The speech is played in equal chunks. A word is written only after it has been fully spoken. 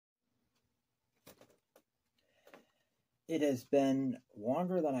It has been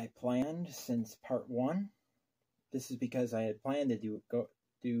longer than I planned since part one. This is because I had planned to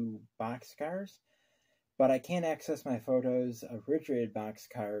do boxcars, but I can't access my photos of refrigerated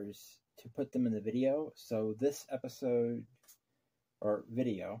boxcars to put them in the video. So this episode, or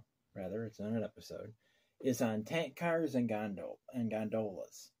video rather, it's not an episode, is on tank cars and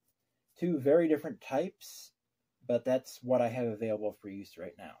gondolas. Two very different types, but that's what I have available for use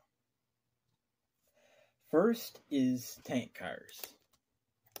right now. First is tank cars.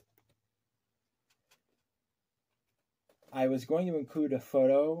 I was going to include a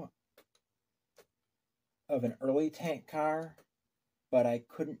photo of an early tank car, but I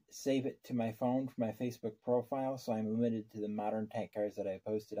couldn't save it to my phone for my Facebook profile, so I'm limited to the modern tank cars that I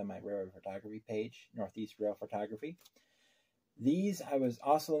posted on my railroad photography page, Northeast Rail Photography. These I was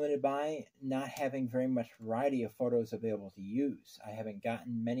also limited by not having very much variety of photos available to use. I haven't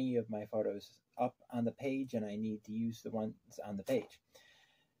gotten many of my photos up on the page, and I need to use the ones on the page.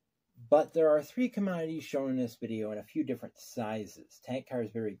 But there are three commodities shown in this video in a few different sizes. Tank cars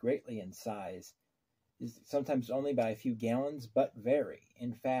vary greatly in size, sometimes only by a few gallons, but vary.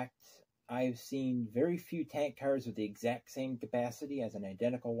 In fact, I've seen very few tank cars with the exact same capacity as an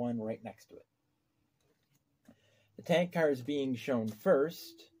identical one right next to it. The tank cars being shown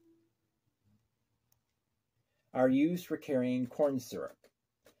first are used for carrying corn syrup.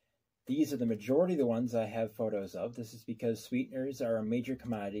 These are the majority of the ones I have photos of. This is because sweeteners are a major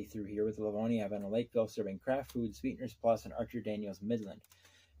commodity through here, with Livonia, Havana, Lakeville serving Kraft Foods, Sweeteners Plus, and Archer Daniels Midland.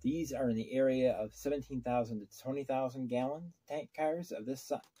 These are in the area of 17,000 to 20,000 gallon tank cars.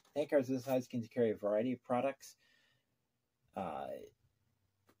 Tank cars of this size can carry a variety of products, but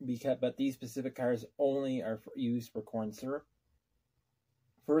these specific cars only are used for corn syrup.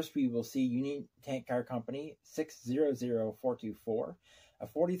 First, we will see Union Tank Car Company 600424, a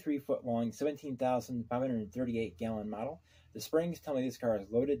 43-foot long, 17,538 gallon model. The springs tell me this car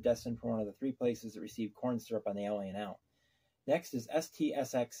is loaded, destined for one of the three places that receive corn syrup on the LA&L. Next is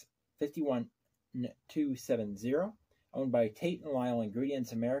STSX 51270, owned by Tate & Lyle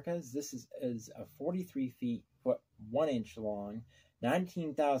Ingredients Americas. This is a 43-foot, 1-inch long,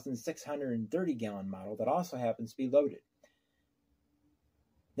 19,630 gallon model that also happens to be loaded.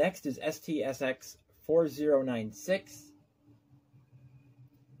 Next is STSX 4096.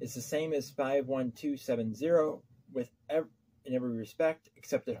 It's the same as 51270 in every respect,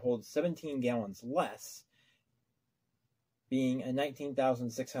 except it holds 17 gallons less, being a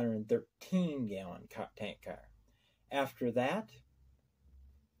 19,613 gallon tank car. After that,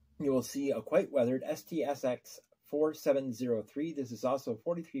 you will see a quite weathered STSX 4703. This is also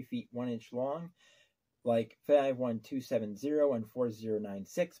 43 feet 1 inch long, like 51270 and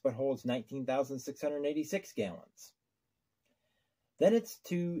 4096, but holds 19,686 gallons. Then it's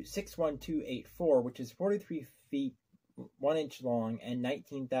to 61284, which is 43 feet 1 inch long and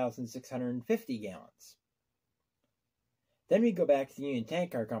 19,650 gallons. Then we go back to the Union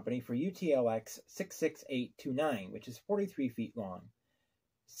Tank Car Company for UTLX 66829, which is 43 feet long.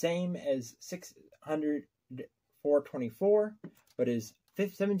 Same as 424, but is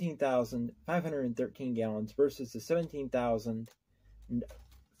 17,513 gallons versus the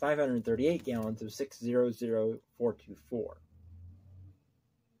 17,538 gallons of 600424.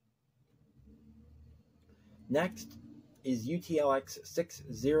 Next is UTLX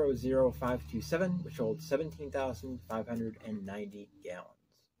 600527, which holds 17,590 gallons.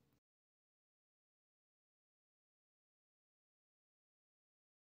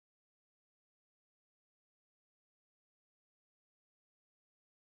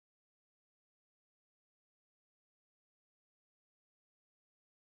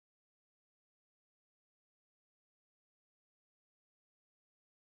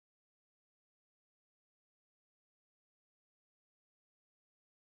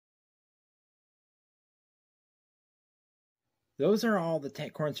 Those are all the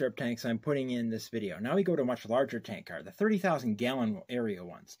corn syrup tanks I'm putting in this video. Now we go to a much larger tank car, the 30,000 gallon area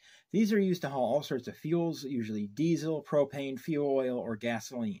ones. These are used to haul all sorts of fuels, usually diesel, propane, fuel oil, or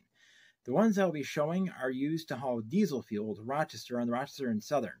gasoline. The ones I'll be showing are used to haul diesel fuel to Rochester on the Rochester and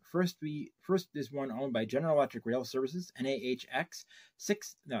Southern. First is one owned by General Electric Rail Services, NAHX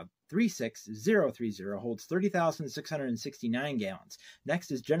 36030, holds 30,669 gallons.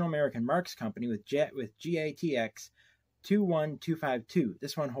 Next is General American Marks Company with GATX 21252.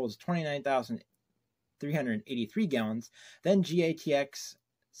 This one holds 29,383 gallons. Then GATX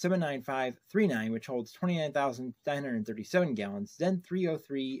 79539, which holds 29,937 gallons. Then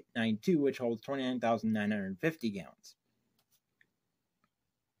 30392, which holds 29,950 gallons.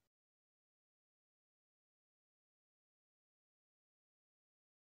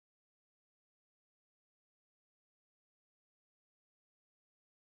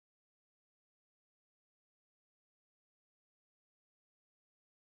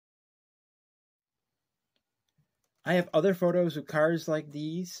 I have other photos of cars like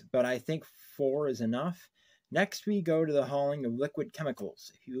these, but I think 4 is enough. Next, we go to the hauling of liquid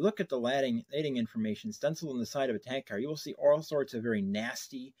chemicals. If you look at the lading information stenciled on the side of a tank car, you will see all sorts of very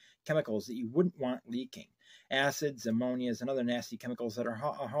nasty chemicals that you wouldn't want leaking. Acids, ammonias, and other nasty chemicals that are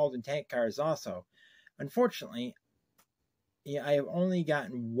hauled in tank cars also. Unfortunately, I have only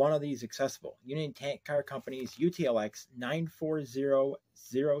gotten one of these accessible. Union Tank Car Company's UTLX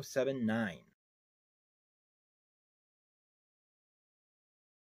 940079.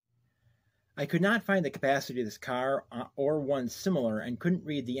 I could not find the capacity of this car or one similar and couldn't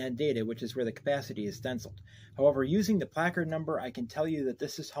read the end data, which is where the capacity is stenciled. However, using the placard number, I can tell you that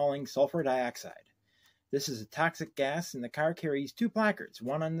this is hauling sulfur dioxide. This is a toxic gas, and the car carries 2 placards,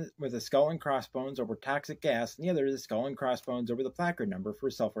 one with a skull and crossbones over toxic gas, and the other is a skull and crossbones over the placard number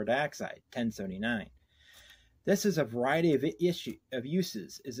for sulfur dioxide, 1079. This is a variety of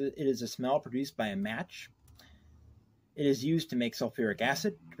uses. It is a smell produced by a match. It is used to make sulfuric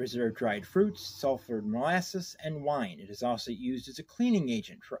acid, to preserve dried fruits, sulfur molasses, and wine. It is also used as a cleaning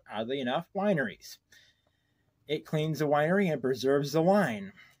agent for, oddly enough, wineries. It cleans the winery and preserves the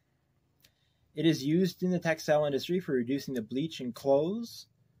wine. It is used in the textile industry for reducing the bleach in clothes,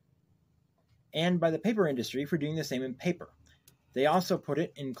 and by the paper industry for doing the same in paper. They also put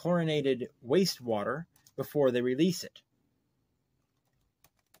it in chlorinated wastewater before they release it.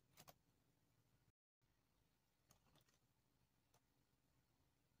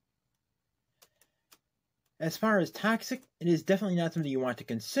 As far as toxic, it is definitely not something you want to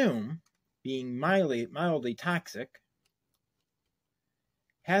consume, being mildly toxic.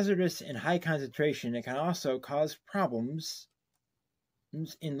 Hazardous in high concentration, it can also cause problems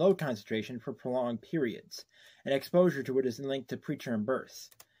in low concentration for prolonged periods, and exposure to it is linked to preterm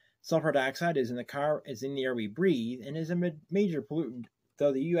births. Sulfur dioxide is in the air we breathe, and is a major pollutant,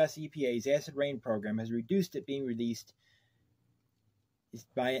 though the U.S. EPA's acid rain program has reduced it being released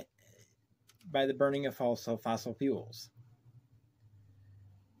by the burning of fossil fuels.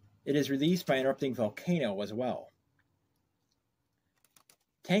 It is released by an erupting volcano as well.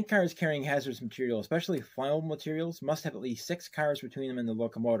 Tank cars carrying hazardous material, especially flammable materials, must have at least 6 cars between them and the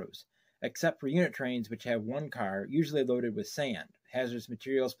locomotives, except for unit trains which have 1 car, usually loaded with sand. Hazardous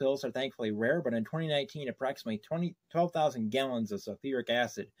material spills are thankfully rare, but in 2019, approximately 12,000 gallons of sulfuric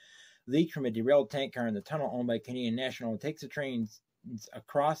acid leaked from a derailed tank car in the tunnel owned by Canadian National and takes the trains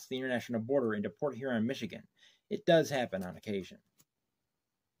across the international border into Port Huron, Michigan. It does happen on occasion.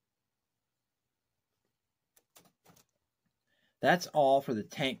 That's all for the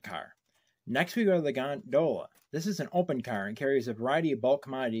tank car. Next we go to the gondola. This is an open car and carries a variety of bulk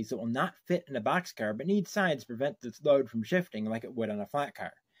commodities that will not fit in a boxcar but need sides to prevent the load from shifting like it would on a flat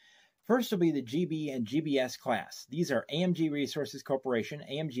car. First will be the GB and GBS class. These are AMG Resources Corporation,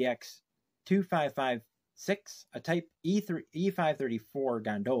 AMGX 2556, a Type E534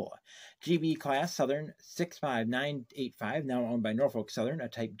 gondola. GB class Southern 65985, now owned by Norfolk Southern, a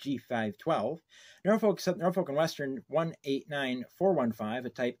Type G512. Norfolk and Western 189415, a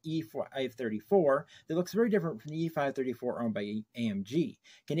Type E534 that looks very different from the E534 owned by AMG.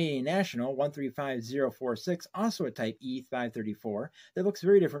 Canadian National 135046, also a Type E534 that looks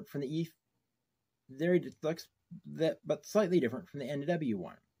very different from the but slightly different from the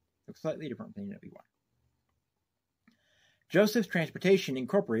NW1. Looks slightly different from the NW1. Joseph's Transportation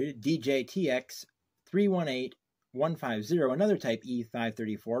Incorporated, DJTX 318150, another Type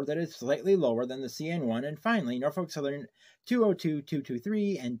E534 that is slightly lower than the CN1, and finally Norfolk Southern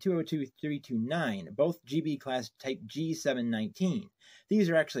 202223 and 202329, both GB class Type G719. These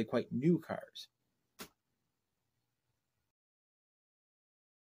are actually quite new cars.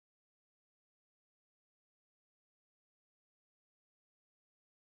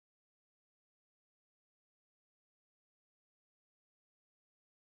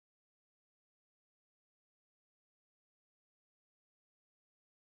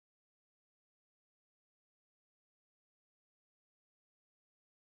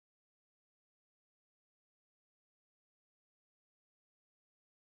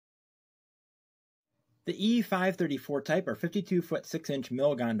 The E534 type are 52-foot 6-inch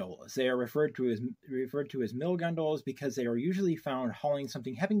mill gondolas. They are referred to as mill gondolas because they are usually found hauling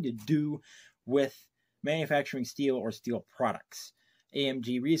something having to do with manufacturing steel or steel products.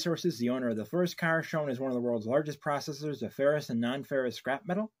 AMG Resources, the owner of the first car, shown as one of the world's largest processors of ferrous and non-ferrous scrap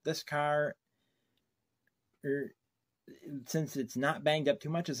metal. This car, since it's not banged up too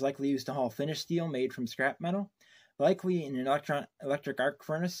much, is likely used to haul finished steel made from scrap metal, likely in an electric arc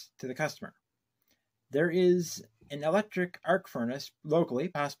furnace to the customer. There is an electric arc furnace locally,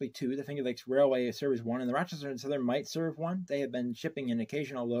 possibly 2. The Finger Lakes Railway serves 1, and the Rochester and Southern might serve 1. They have been shipping an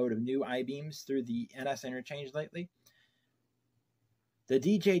occasional load of new I-beams through the NS interchange lately. The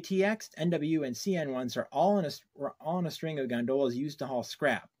DJTX, NW, and CN ones are all in a string of gondolas used to haul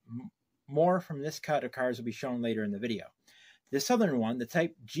scrap. More from this cut of cars will be shown later in the video. The southern one, the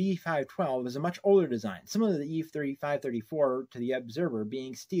Type G512, is a much older design, similar to the E3534 to the Observer,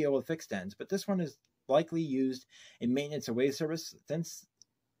 being steel with fixed ends, but this one is likely used in maintenance and way service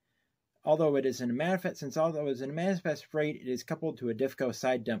although it is in a manifest freight, it is coupled to a Diffco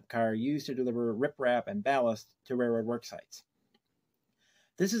side dump car used to deliver riprap and ballast to railroad work sites.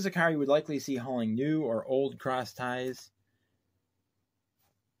 This is a car you would likely see hauling new or old cross ties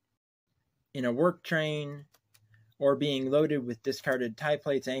in a work train, or being loaded with discarded tie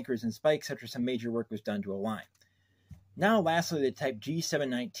plates, anchors, and spikes after some major work was done to a line. Now, lastly, the Type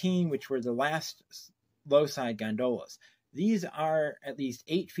G719, which were the last low-side gondolas. These are at least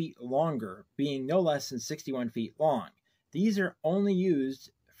 8 feet longer, being no less than 61 feet long. These are only used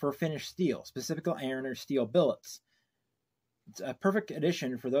for finished steel, specifically iron or steel billets. It's a perfect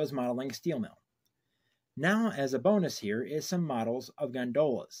addition for those modeling a steel mill. Now, as a bonus here, is some models of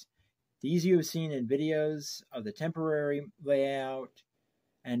gondolas. These you have seen in videos of the temporary layout,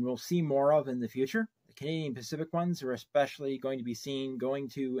 and we'll see more of in the future. The Canadian Pacific ones are especially going to be seen going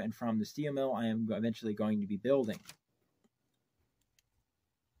to and from the steel mill I am eventually going to be building.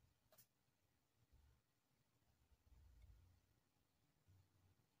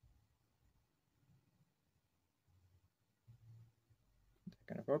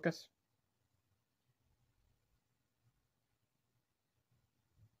 Going to focus.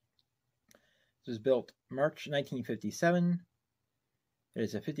 This was built March 1957. It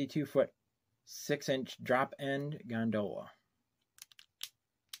is a 52-foot, 6-inch drop-end gondola.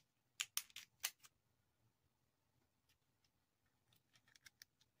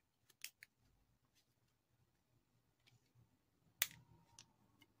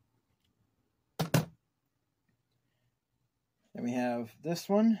 Then we have this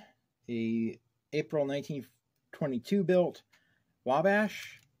one, a April 1922 built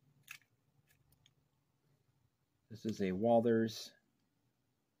Wabash. This is a Walthers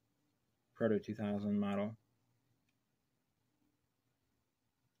Proto 2000 model.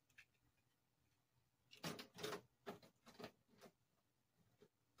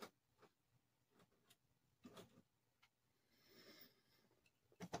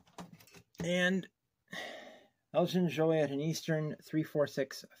 And Elgin Joliet and Eastern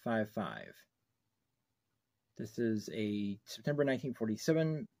 34655. This is a September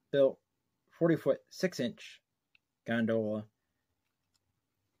 1947 built 40-foot, 6-inch gondola.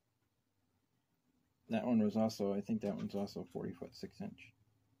 That one was also, I think that one's also 40-foot, 6-inch.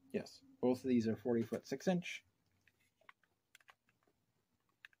 Yes, both of these are 40-foot, 6-inch.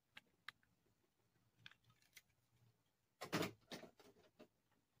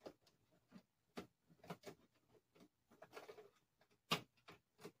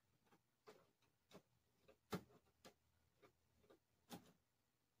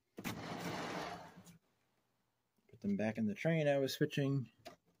 Put them back in the train I was switching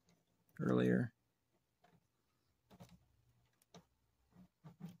earlier.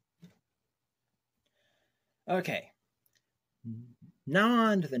 Okay, now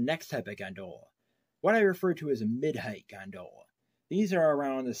on to the next type of gondola, what I refer to as a mid-height gondola. These are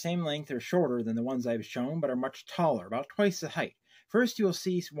around the same length or shorter than the ones I've shown, but are much taller, about twice the height. First, you'll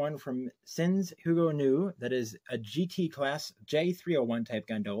see one from Sins Hugo New, that is a GT Class J301 type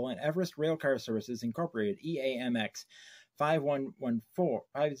gondola, and Everest Railcar Services Incorporated EAMX 5014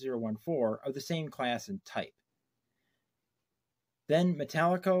 of the same class and type. Then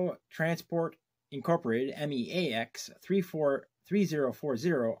Metallico Transport Incorporated MEAX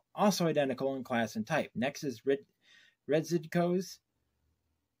 3040, also identical in class and type. Next is Redzidco's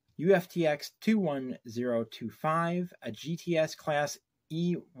UFTX 21025, a GTS class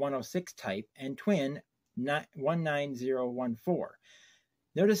E106 type, and twin 19014.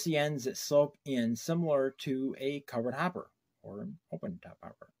 Notice the ends that slope in, similar to a covered hopper or an open top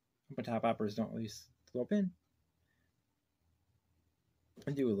hopper. Open top hoppers don't really slope in.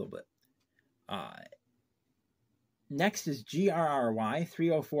 I do a little bit. Next is GRRY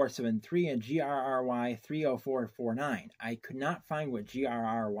 30473 and GRRY 30449. I could not find what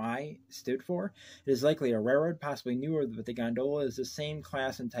GRRY stood for. It is likely a railroad, possibly newer, but the gondola is the same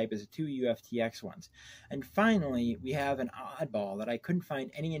class and type as the two UFTX ones. And finally, we have an oddball that I couldn't find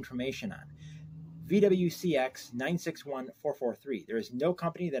any information on. VWCX 961443. There is no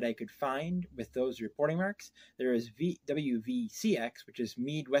company that I could find with those reporting marks. There is WVCX, which is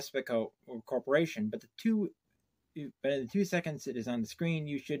Meade Westvaco Corporation, but in the 2 seconds it is on the screen,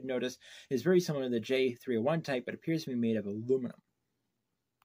 you should notice is very similar to the J301 type, but appears to be made of aluminum.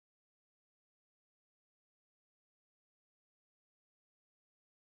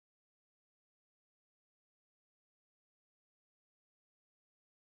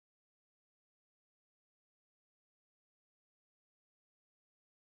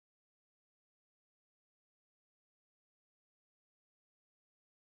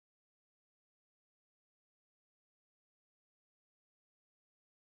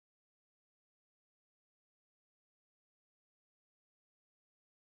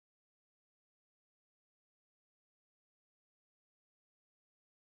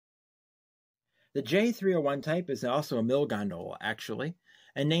 The J301 type is also a mill gondola, actually,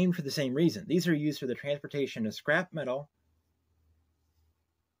 and named for the same reason. These are used for the transportation of scrap metal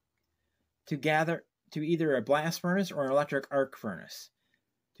to either a blast furnace or an electric arc furnace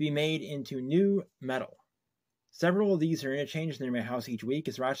to be made into new metal. Several of these are interchanged near my house each week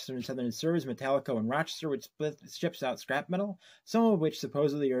as Rochester and Southern serves Metallico in Rochester, which ships out scrap metal, some of which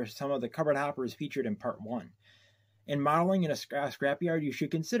supposedly are some of the covered hoppers featured in Part 1. In modeling in a scrapyard, you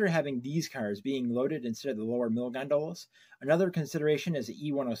should consider having these cars being loaded instead of the lower mill gondolas. Another consideration is the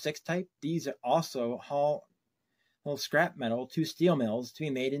E106 type. These also haul scrap metal to steel mills to be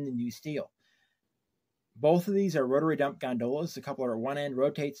made into new steel. Both of these are rotary dump gondolas. The coupler at one end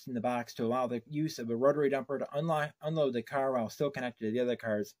rotates in the box to allow the use of a rotary dumper to unload the car while still connected to the other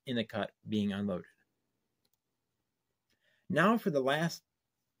cars in the cut being unloaded. Now for the last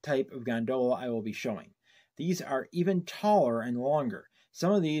type of gondola I will be showing. These are even taller and longer.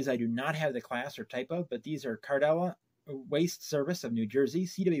 Some of these I do not have the class or type of, but these are Cardella Waste Service of New Jersey,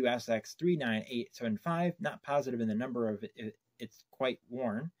 CWSX 39875, not positive in the number of it, it's quite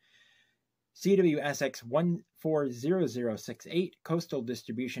worn. CWSX 140068, Coastal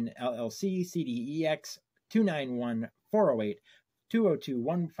Distribution LLC, CDEX 291408,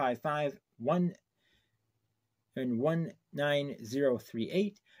 202155,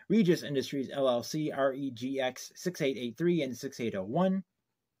 19038, Regis Industries LLC, REGX 6883 and 6801,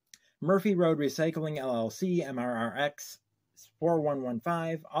 Murphy Road Recycling LLC, MRRX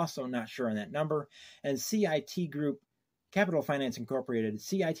 4115, also not sure on that number, and CIT Group Capital Finance Incorporated,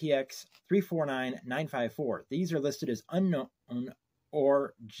 CITX 349954. These are listed as unknown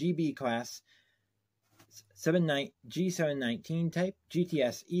or GB class G719 type,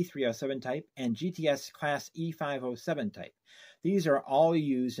 GTS E307 type, and GTS class E507 type. These are all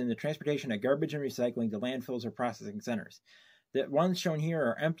used in the transportation of garbage and recycling to landfills or processing centers. The ones shown here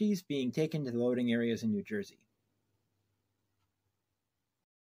are empties being taken to the loading areas in New Jersey.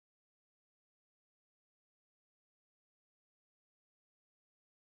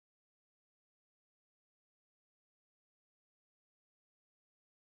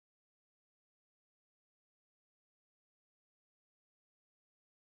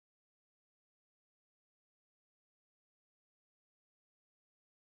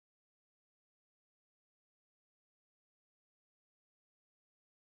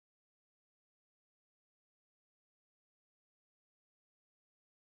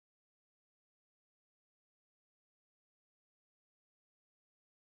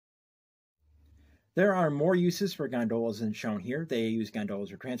 There are more uses for gondolas than shown here. They use gondolas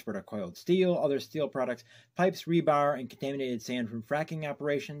for transport of coiled steel, other steel products, pipes, rebar, and contaminated sand from fracking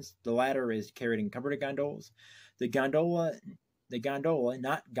operations. The latter is carried in covered gondolas. The gondola,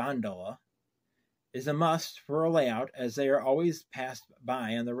 not gondola, is a must for a layout as they are always passing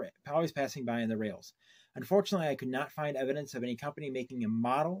by on the rails. Unfortunately, I could not find evidence of any company making a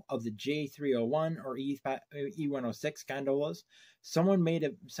model of the J301 or E106 gondolas. Someone made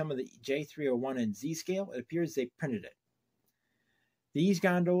some of the J301 in Z-scale. It appears they printed it. These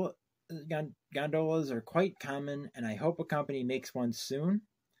gondolas are quite common, and I hope a company makes one soon.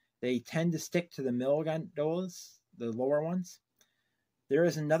 They tend to stick to the mill gondolas, the lower ones. There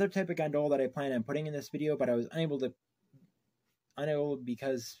is another type of gondola that I plan on putting in this video, but I was unable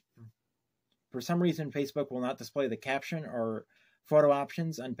because for some reason, Facebook will not display the caption or photo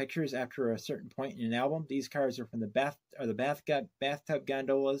options on pictures after a certain point in an album. These cars are from the bathtub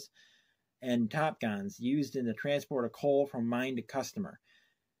gondolas and top gons used in the transport of coal from mine to customer.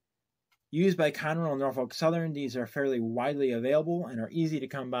 Used by Conrail and Norfolk Southern, these are fairly widely available and are easy to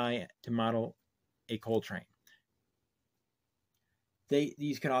come by to model a coal train.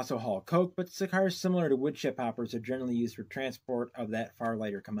 These can also haul coke, but the cars similar to wood chip hoppers are generally used for transport of that far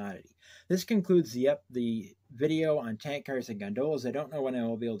lighter commodity. This concludes the video on tank cars and gondolas. I don't know when I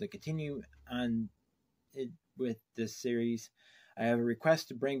will be able to continue on with this series. I have a request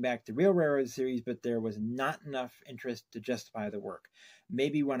to bring back the Real Railroad series, but there was not enough interest to justify the work.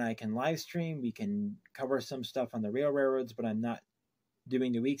 Maybe when I can live stream, we can cover some stuff on the Real Railroads, but I'm not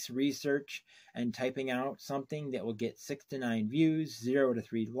doing the week's research and typing out something that will get 6 to 9 views, 0 to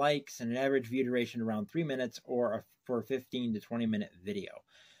 3 likes, and an average view duration around 3 minutes for a 15 to 20 minute video.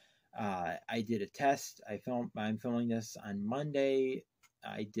 I did a test. I'm filming this on Monday.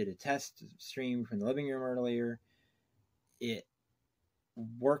 I did a test stream from the living room earlier. It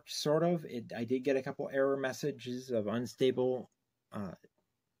worked sort of. I did get a couple error messages of unstable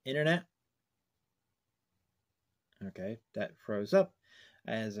internet. Okay, that froze up.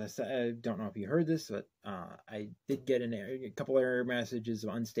 As I said, I don't know if you heard this, but I did get a couple error messages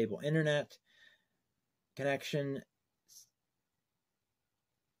of unstable internet connection.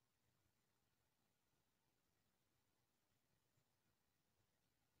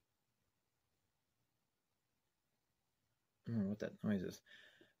 I don't know what that noise is.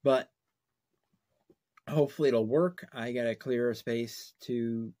 But hopefully it'll work. I got to clear a space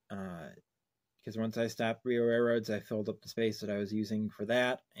to, because once I stopped Rio Railroads, I filled up the space that I was using for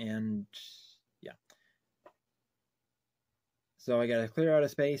that. And yeah. So I got to clear out a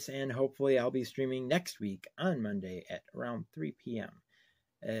space, and hopefully I'll be streaming next week on Monday at around 3 p.m.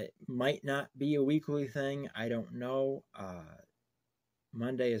 It might not be a weekly thing. I don't know.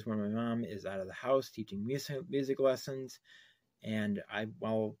 Monday is when my mom is out of the house teaching music lessons. And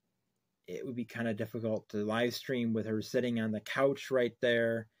it would be kind of difficult to live stream with her sitting on the couch right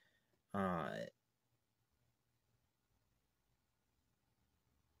there.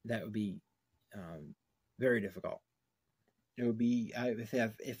 That would be very difficult. It would be,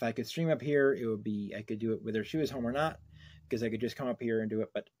 if I could stream up here, it would be, I could do it whether she was home or not, because I could just come up here and do it,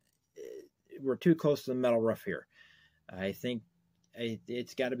 but we're too close to the metal roof here. I think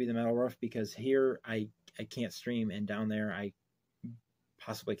it's got to be the metal roof, because here I can't stream, and down there I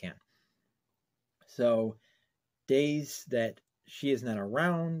possibly can. So days that she is not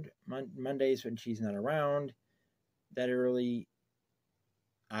around, Mondays when she's not around that early,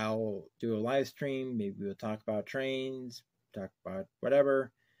 I'll do a live stream. Maybe we'll talk about trains, talk about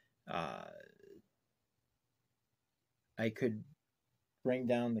whatever. I could bring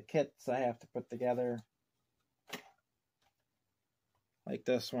down the kits I have to put together, like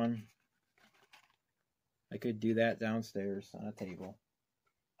this one. I could do that downstairs on a table.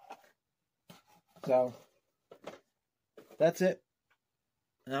 So that's it.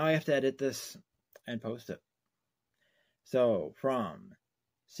 Now I have to edit this and post it. So from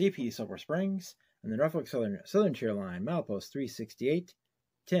CP Silver Springs and the Norfolk Southern Tier Line, milepost 368,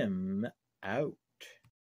 Tim out.